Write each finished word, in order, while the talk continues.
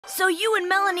So you and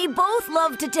Melanie both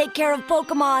love to take care of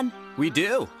Pokemon. We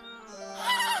do.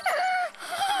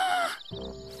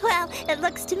 Well, it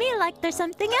looks to me like there's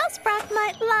something else Brock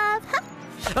might love.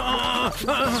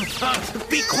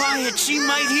 Be quiet, she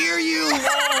might hear you.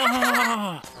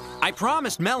 I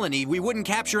promised Melanie we wouldn't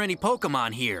capture any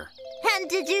Pokemon here. And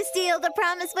did you seal the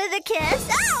promise with a kiss?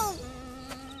 Oh!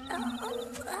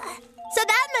 So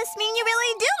that must mean you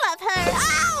really do love her.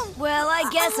 Oh! Well, I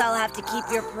guess I'll have to keep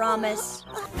your promise.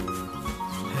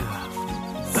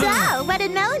 So, what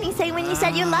did Melanie say when you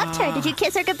said you loved her? Did you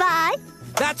kiss her goodbye?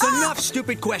 That's enough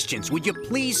stupid questions. Would you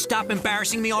please stop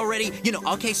embarrassing me already?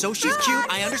 Okay, so she's cute.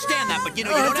 I understand that, but you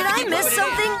don't Did have to I keep miss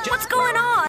rubbing it in. something? What's going on?